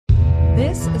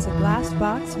This is a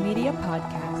Glassbox Media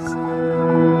podcast.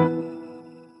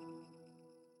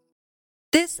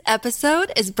 This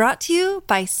episode is brought to you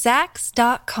by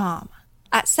Sax.com.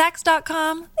 At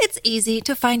Sax.com, it's easy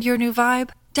to find your new vibe.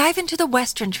 Dive into the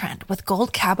Western trend with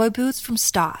gold cowboy boots from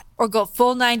Stott, or go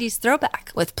full 90s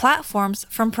throwback with platforms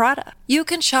from Prada. You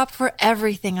can shop for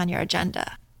everything on your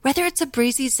agenda, whether it's a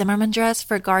breezy Zimmermann dress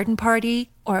for a garden party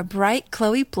or a bright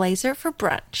Chloe blazer for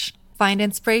brunch. Find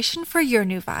inspiration for your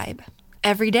new vibe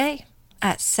every day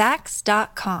at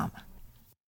Sax.com.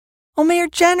 Oh, Mayor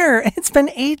Jenner, it's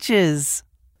been ages.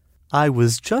 I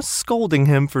was just scolding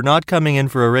him for not coming in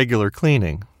for a regular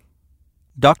cleaning.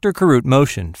 Dr. Carruth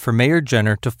motioned for Mayor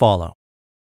Jenner to follow,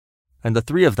 and the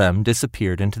three of them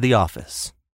disappeared into the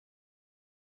office.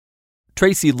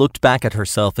 Tracy looked back at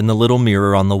herself in the little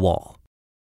mirror on the wall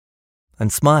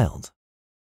and smiled,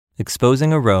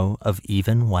 exposing a row of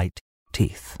even white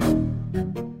teeth.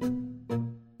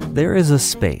 There is a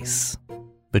space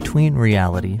between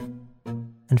reality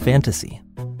and fantasy,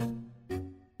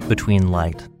 between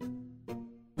light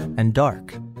and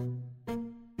dark,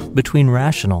 between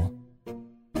rational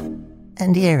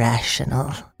and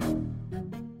irrational.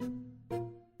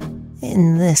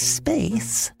 In this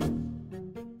space,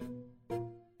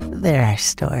 there are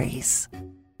stories.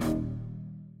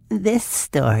 This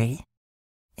story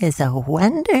is a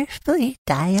wonderfully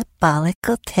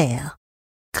diabolical tale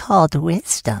called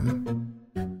Wisdom.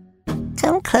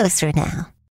 Come closer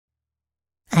now.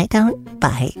 I don't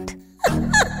bite.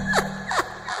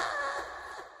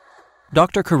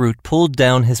 Dr. Carruth pulled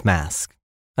down his mask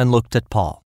and looked at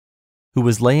Paul, who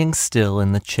was laying still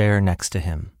in the chair next to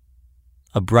him.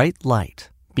 A bright light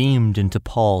beamed into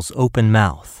Paul's open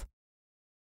mouth,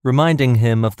 reminding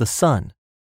him of the sun,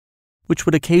 which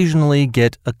would occasionally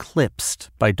get eclipsed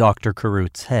by Dr.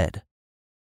 Carruth's head.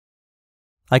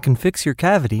 "I can fix your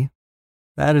cavity.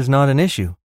 That is not an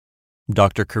issue,"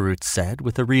 Dr. Carruth said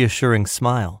with a reassuring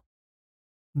smile.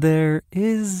 "There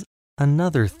is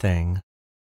another thing."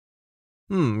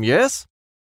 Yes?"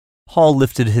 Paul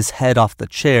lifted his head off the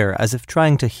chair as if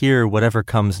trying to hear whatever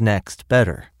comes next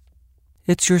better.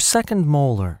 "It's your second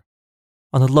molar,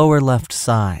 on the lower left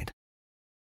side.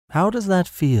 How does that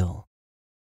feel?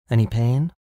 Any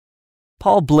pain?"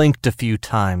 Paul blinked a few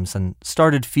times and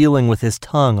started feeling with his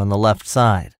tongue on the left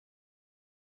side.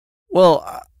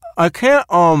 "Well, I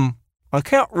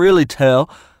can't really tell.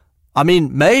 I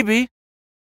mean, maybe."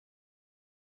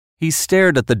 He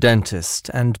stared at the dentist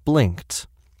and blinked.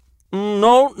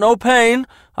 No pain.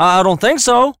 I don't think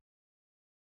so."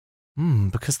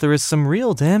 Because there is some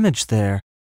real damage there.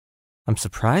 I'm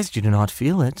surprised you do not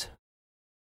feel it."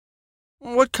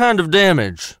 "What kind of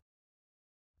damage?"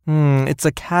 It's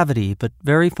a cavity, but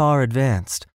very far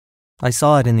advanced. I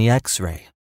saw it in the X-ray.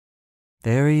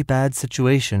 Very bad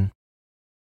situation."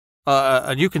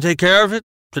 And you can take care of it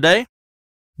today?"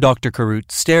 Dr.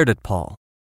 Carruth stared at Paul,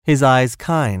 his eyes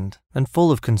kind and full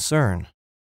of concern.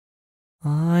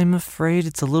 "I'm afraid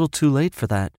it's a little too late for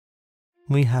that.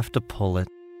 We have to pull it."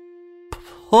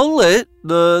 "Pull it?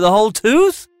 The whole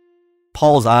tooth?"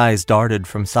 Paul's eyes darted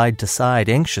from side to side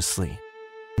anxiously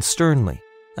and sternly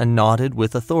and nodded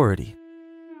with authority.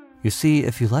 "You see,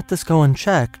 if you let this go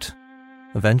unchecked,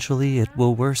 eventually it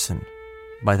will worsen.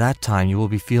 By that time you will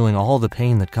be feeling all the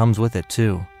pain that comes with it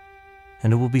too.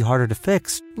 And it will be harder to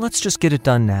fix. Let's just get it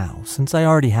done now, since I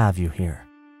already have you here."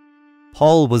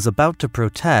 Paul was about to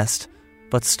protest,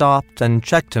 but stopped and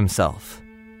checked himself.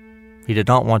 He did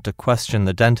not want to question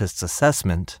the dentist's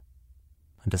assessment,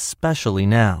 and especially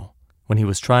now, when he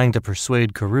was trying to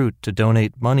persuade Carruth to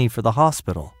donate money for the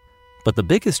hospital. But the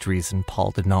biggest reason Paul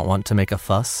did not want to make a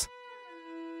fuss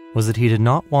was that he did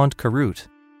not want Carruth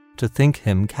to think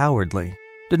him cowardly,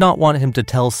 did not want him to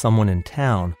tell someone in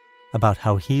town about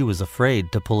how he was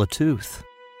afraid to pull a tooth.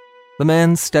 The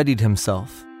man steadied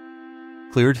himself,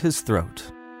 cleared his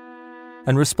throat,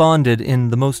 and responded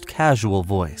in the most casual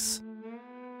voice.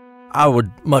 "I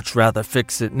would much rather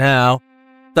fix it now.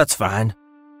 That's fine.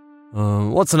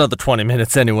 What's another 20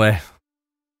 minutes anyway?"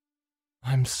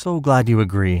 "I'm so glad you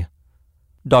agree."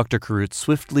 Dr. Carruth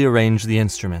swiftly arranged the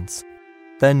instruments,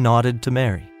 then nodded to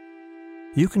Mary.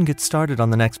 "You can get started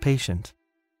on the next patient.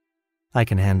 I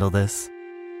can handle this."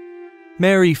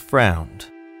 Mary frowned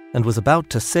and was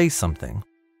about to say something,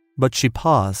 but she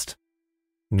paused,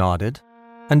 nodded,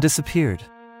 and disappeared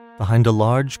behind a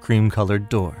large cream-colored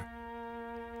door.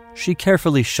 She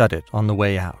carefully shut it on the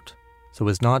way out, so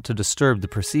as not to disturb the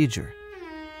procedure,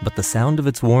 but the sound of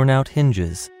its worn-out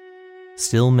hinges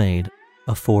still made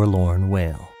a forlorn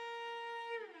wail.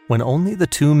 When only the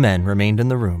two men remained in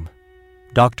the room,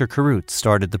 Dr. Carruth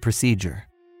started the procedure.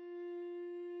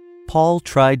 Paul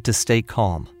tried to stay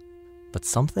calm, But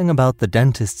something about the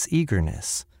dentist's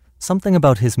eagerness, something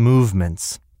about his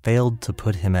movements, failed to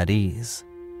put him at ease.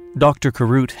 Dr.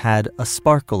 Carute had a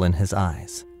sparkle in his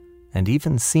eyes, and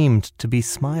even seemed to be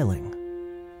smiling.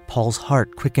 Paul's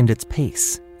heart quickened its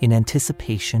pace in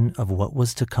anticipation of what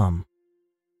was to come.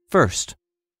 First,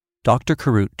 Dr.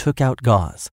 Carute took out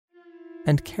gauze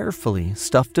and carefully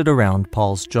stuffed it around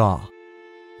Paul's jaw.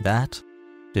 That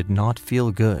did not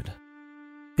feel good.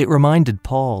 It reminded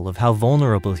Paul of how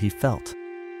vulnerable he felt,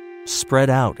 spread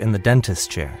out in the dentist's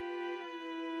chair.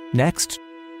 Next,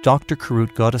 Dr.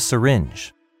 Carute got a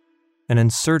syringe and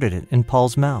inserted it in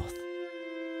Paul's mouth.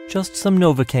 Just some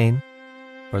Novocaine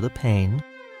for the pain,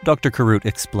 Dr. Carute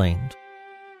explained,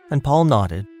 and Paul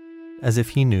nodded as if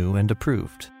he knew and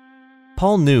approved.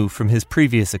 Paul knew from his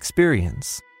previous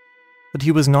experience that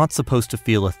he was not supposed to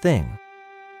feel a thing,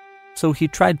 so he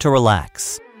tried to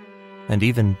relax and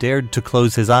even dared to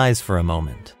close his eyes for a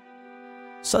moment.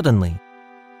 Suddenly,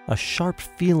 a sharp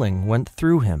feeling went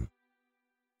through him.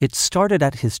 It started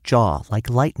at his jaw like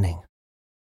lightning,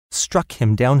 struck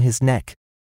him down his neck,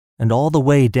 and all the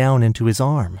way down into his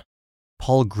arm.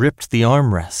 Paul gripped the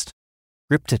armrest,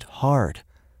 gripped it hard,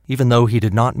 even though he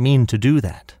did not mean to do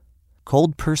that.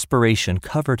 Cold perspiration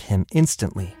covered him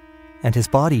instantly, and his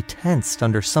body tensed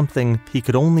under something he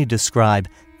could only describe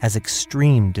as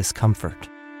extreme discomfort.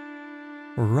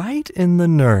 "Right in the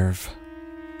nerve,"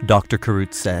 Dr.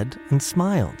 Carute said and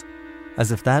smiled,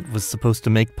 as if that was supposed to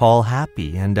make Paul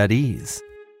happy and at ease.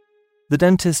 The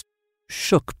dentist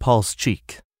shook Paul's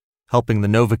cheek, helping the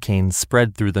Novocaine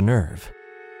spread through the nerve.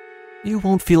 "You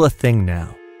won't feel a thing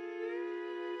now."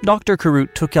 Dr.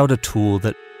 Carute took out a tool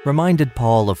that reminded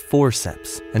Paul of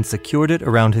forceps and secured it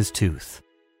around his tooth.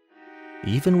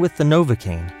 Even with the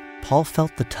Novocaine, Paul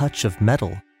felt the touch of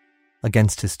metal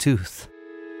against his tooth.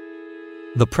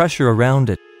 The pressure around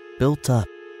it built up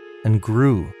and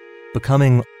grew,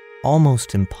 becoming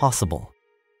almost impossible.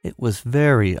 It was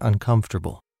very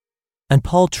uncomfortable. And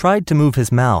Paul tried to move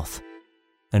his mouth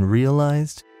and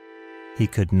realized he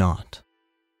could not.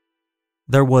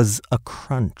 There was a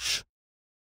crunch,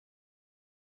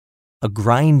 a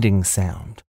grinding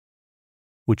sound,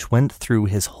 which went through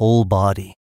his whole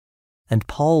body, and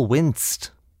Paul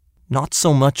winced, not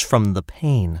so much from the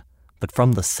pain, but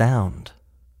from the sound.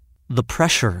 The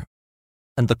pressure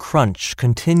and the crunch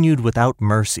continued without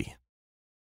mercy.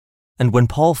 And when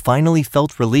Paul finally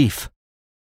felt relief,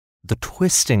 the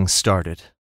twisting started.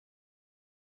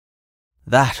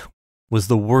 That was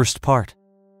the worst part.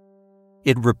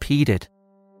 It repeated.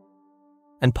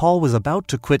 And Paul was about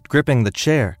to quit gripping the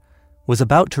chair, was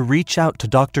about to reach out to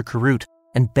Dr. Carute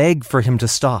and beg for him to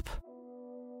stop.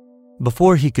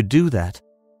 Before he could do that,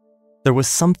 there was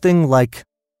something like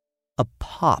a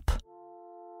pop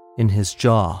in his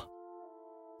jaw.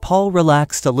 Paul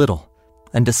relaxed a little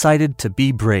and decided to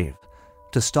be brave,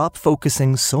 to stop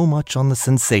focusing so much on the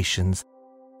sensations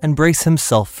and brace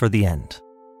himself for the end.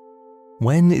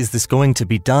 When is this going to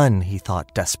be done, he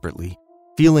thought desperately,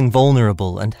 feeling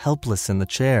vulnerable and helpless in the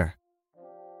chair.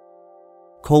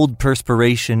 Cold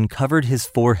perspiration covered his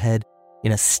forehead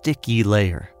in a sticky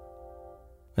layer,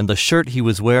 and the shirt he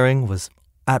was wearing was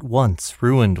at once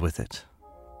ruined with it.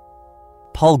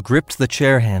 Paul gripped the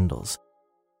chair handles,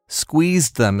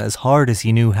 squeezed them as hard as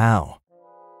he knew how.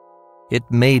 It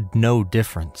made no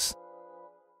difference.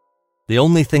 The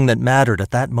only thing that mattered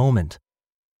at that moment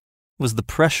was the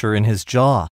pressure in his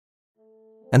jaw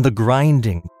and the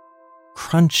grinding,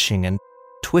 crunching, and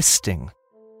twisting.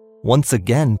 Once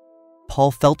again,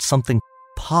 Paul felt something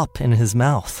pop in his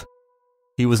mouth.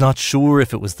 He was not sure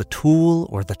if it was the tool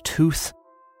or the tooth.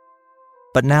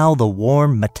 But now the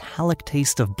warm, metallic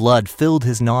taste of blood filled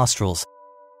his nostrils,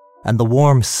 and the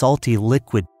warm, salty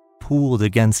liquid pooled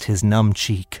against his numb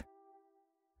cheek.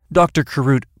 Dr.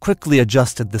 Carute quickly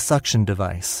adjusted the suction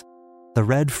device. The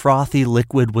red, frothy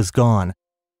liquid was gone,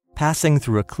 passing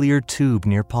through a clear tube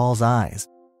near Paul's eyes,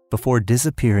 before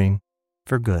disappearing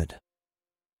for good.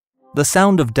 The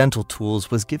sound of dental tools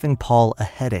was giving Paul a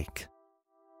headache.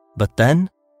 But then,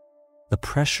 the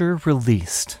pressure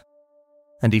released,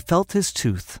 and he felt his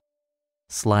tooth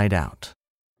slide out.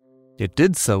 It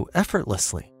did so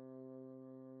effortlessly,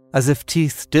 as if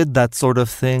teeth did that sort of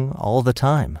thing all the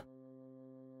time.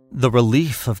 The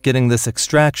relief of getting this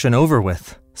extraction over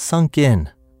with sunk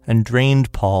in and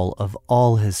drained Paul of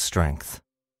all his strength.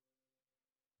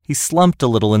 He slumped a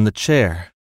little in the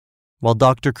chair, while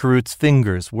Dr. Carute's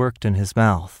fingers worked in his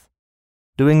mouth,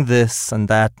 doing this and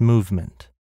that movement.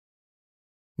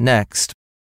 Next,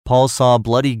 Paul saw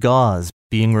bloody gauze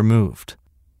being removed,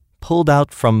 pulled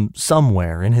out from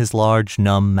somewhere in his large,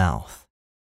 numb mouth.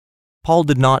 Paul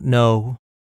did not know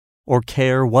or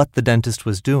care what the dentist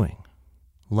was doing.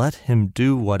 Let him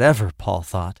do whatever, Paul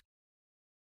thought.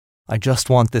 I just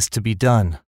want this to be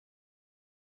done.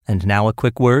 And now a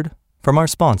quick word from our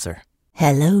sponsor.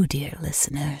 Hello, dear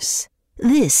listeners.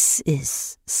 This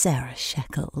is Sarah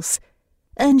Shekels,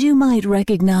 and you might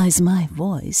recognize my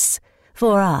voice,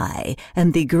 for I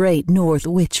am the great North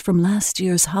Witch from last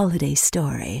year's holiday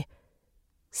story,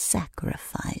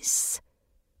 Sacrifice,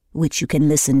 which you can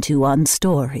listen to on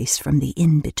Stories from the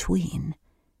In-Between.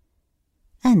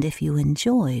 And if you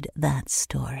enjoyed that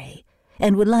story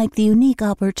and would like the unique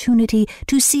opportunity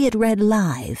to see it read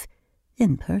live,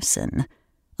 in person,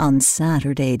 on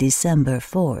Saturday, December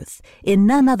 4th, in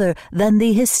none other than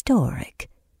the historic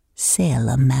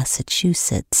Salem,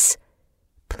 Massachusetts,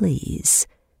 please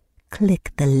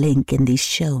click the link in the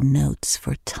show notes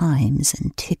for times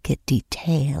and ticket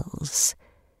details.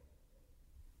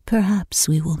 Perhaps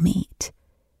we will meet,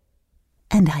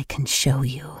 and I can show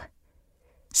you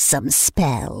some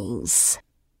spells.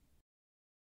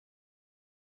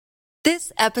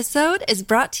 This episode is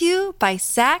brought to you by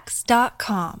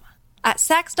Sax.com. At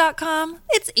Sax.com,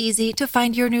 it's easy to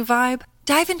find your new vibe.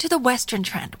 Dive into the Western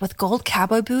trend with gold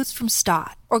cowboy boots from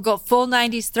Stott, or go full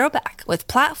 90s throwback with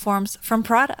platforms from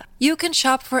Prada. You can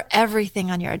shop for everything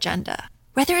on your agenda,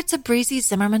 whether it's a breezy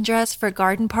Zimmermann dress for a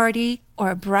garden party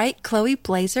or a bright Chloe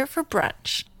blazer for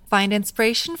brunch. Find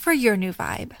inspiration for your new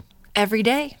vibe every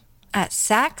day at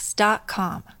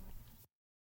Sax.com.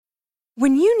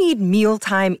 When you need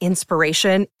mealtime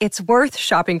inspiration, it's worth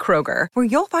shopping Kroger, where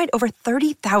you'll find over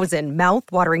 30,000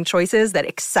 mouth-watering choices that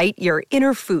excite your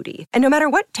inner foodie. And no matter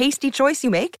what tasty choice you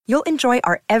make, you'll enjoy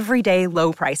our everyday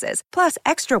low prices, plus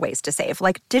extra ways to save,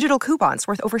 like digital coupons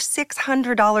worth over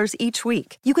 $600 each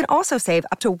week. You can also save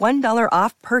up to $1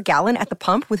 off per gallon at the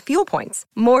pump with fuel points.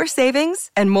 More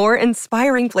savings and more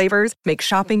inspiring flavors make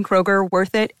shopping Kroger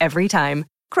worth it every time.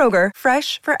 Kroger,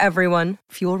 fresh for everyone.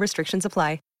 Fuel restrictions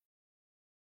apply.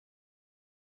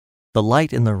 The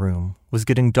light in the room was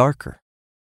getting darker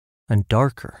and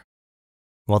darker,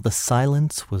 while the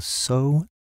silence was so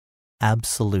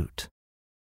absolute.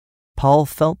 Paul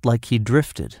felt like he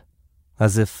drifted,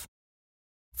 as if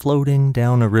floating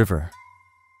down a river.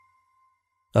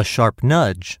 A sharp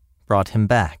nudge brought him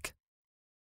back.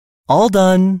 "All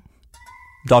done!"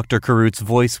 Dr. Carruth's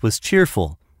voice was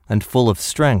cheerful and full of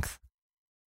strength.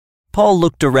 Paul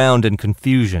looked around in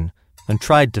confusion and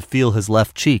tried to feel his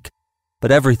left cheek,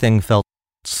 but everything felt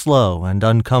slow and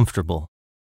uncomfortable.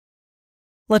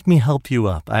 "Let me help you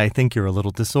up. I think you're a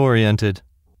little disoriented."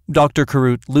 Dr.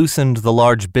 Carruth loosened the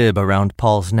large bib around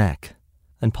Paul's neck,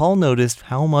 and Paul noticed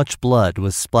how much blood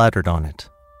was splattered on it.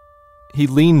 He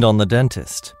leaned on the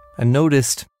dentist and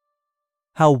noticed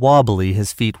how wobbly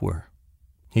his feet were.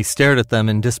 He stared at them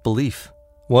in disbelief,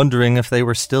 wondering if they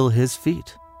were still his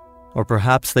feet, or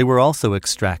perhaps they were also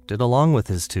extracted along with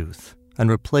his tooth and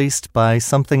replaced by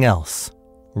something else,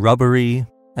 rubbery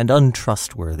and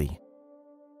untrustworthy.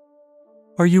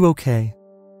 "Are you okay?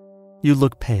 You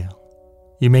look pale.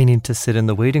 You may need to sit in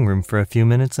the waiting room for a few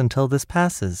minutes until this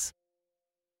passes.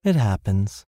 It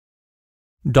happens."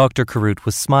 Dr. Carruth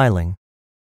was smiling,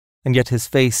 and yet his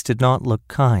face did not look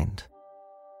kind.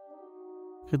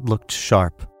 It looked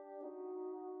sharp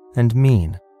and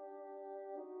mean.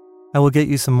 "I will get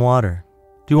you some water.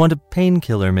 Do you want a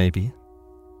painkiller, maybe?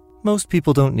 Most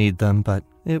people don't need them, but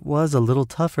it was a little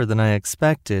tougher than I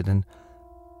expected, and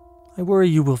I worry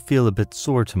you will feel a bit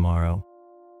sore tomorrow."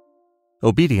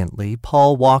 Obediently,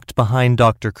 Paul walked behind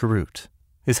Dr. Carruth.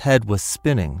 His head was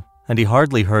spinning, and he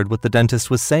hardly heard what the dentist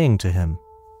was saying to him.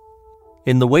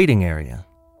 In the waiting area,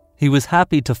 he was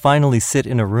happy to finally sit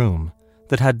in a room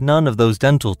that had none of those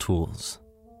dental tools.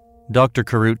 Dr.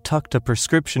 Carruth tucked a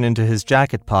prescription into his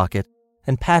jacket pocket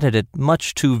and patted it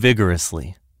much too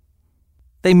vigorously.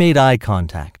 They made eye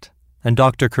contact, and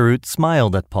Dr. Carruth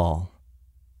smiled at Paul.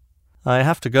 "I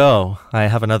have to go. I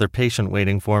have another patient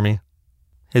waiting for me."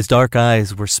 His dark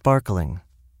eyes were sparkling,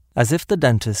 as if the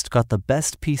dentist got the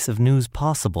best piece of news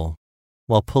possible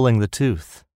while pulling the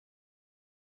tooth.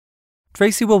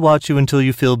 "Tracy will watch you until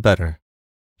you feel better.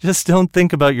 Just don't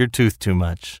think about your tooth too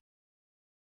much."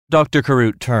 Dr.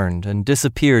 Carruth turned and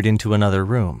disappeared into another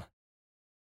room.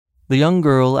 The young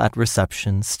girl at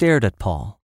reception stared at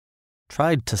Paul,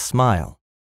 tried to smile,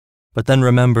 but then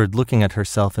remembered looking at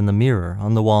herself in the mirror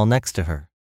on the wall next to her.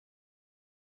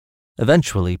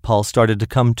 Eventually, Paul started to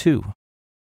come to,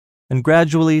 and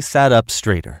gradually sat up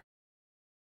straighter.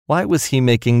 Why was he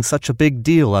making such a big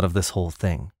deal out of this whole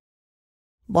thing?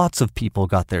 Lots of people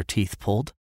got their teeth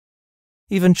pulled.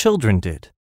 Even children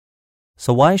did.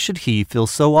 So why should he feel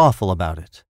so awful about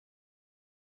it?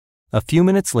 A few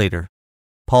minutes later,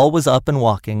 Paul was up and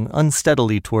walking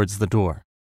unsteadily towards the door.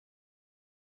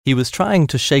 He was trying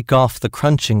to shake off the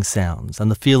crunching sounds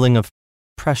and the feeling of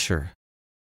pressure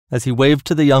as he waved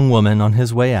to the young woman on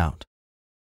his way out,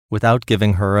 without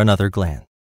giving her another glance.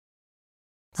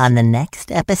 On the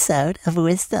next episode of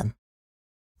Wisdom.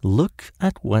 Look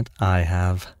at what I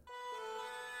have,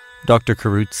 Dr.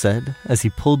 Carruth said as he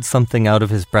pulled something out of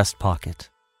his breast pocket.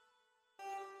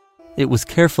 It was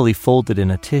carefully folded in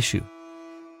a tissue,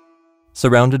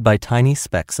 surrounded by tiny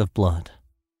specks of blood.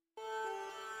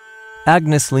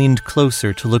 Agnes leaned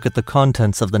closer to look at the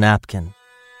contents of the napkin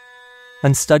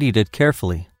and studied it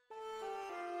carefully.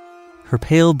 Her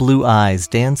pale blue eyes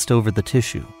danced over the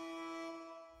tissue.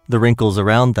 The wrinkles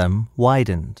around them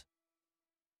widened,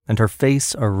 and her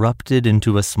face erupted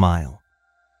into a smile.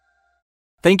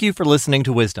 Thank you for listening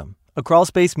to Wisdom, a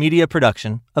Crawlspace Media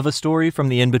production of A Story from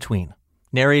the In-Between,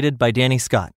 narrated by Danny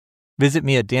Scott. Visit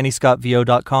me at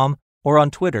DannyScottVO.com or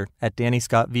on Twitter at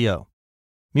DannyScottVO.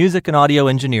 Music and audio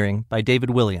engineering by David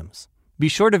Williams. Be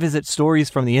sure to visit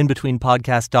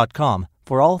storiesfromtheinbetweenpodcast.com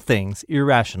for all things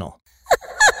irrational.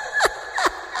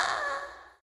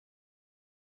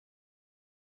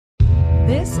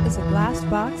 This is a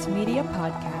Glassbox Media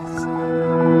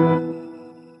podcast.